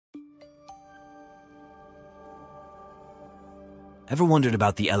Ever wondered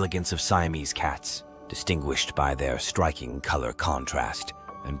about the elegance of Siamese cats, distinguished by their striking color contrast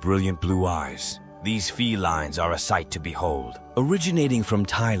and brilliant blue eyes? These felines are a sight to behold. Originating from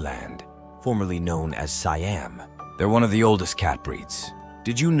Thailand, formerly known as Siam, they're one of the oldest cat breeds.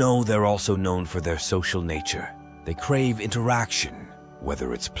 Did you know they're also known for their social nature? They crave interaction,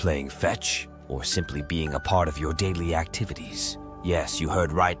 whether it's playing fetch or simply being a part of your daily activities. Yes, you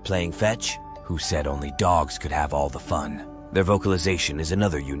heard right, playing fetch. Who said only dogs could have all the fun? Their vocalization is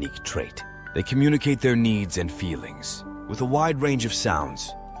another unique trait. They communicate their needs and feelings with a wide range of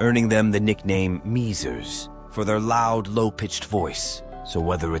sounds, earning them the nickname Measers for their loud, low-pitched voice. So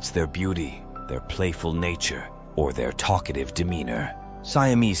whether it's their beauty, their playful nature, or their talkative demeanor,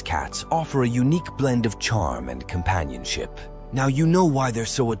 Siamese cats offer a unique blend of charm and companionship. Now you know why they're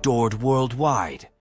so adored worldwide.